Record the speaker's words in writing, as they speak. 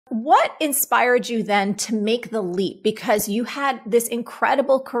What inspired you then to make the leap? Because you had this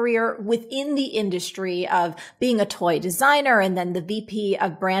incredible career within the industry of being a toy designer and then the VP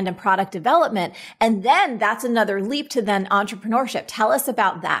of brand and product development. And then that's another leap to then entrepreneurship. Tell us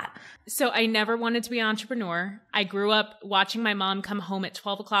about that. So I never wanted to be an entrepreneur. I grew up watching my mom come home at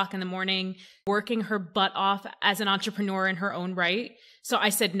 12 o'clock in the morning, working her butt off as an entrepreneur in her own right. So I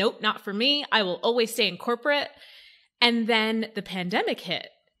said, nope, not for me. I will always stay in corporate. And then the pandemic hit.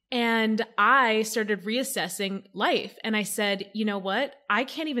 And I started reassessing life. And I said, you know what? I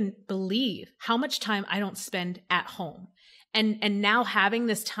can't even believe how much time I don't spend at home. And now having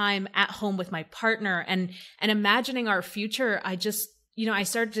this time at home with my partner and imagining our future, I just, I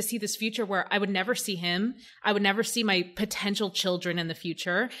started to see this future where I would never see him. I would never see my potential children in the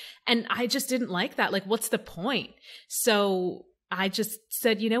future. And I just didn't like that. Like, what's the point? So I just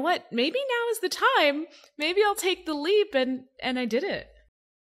said, you know what? Maybe now is the time. Maybe I'll take the leap. And I did it.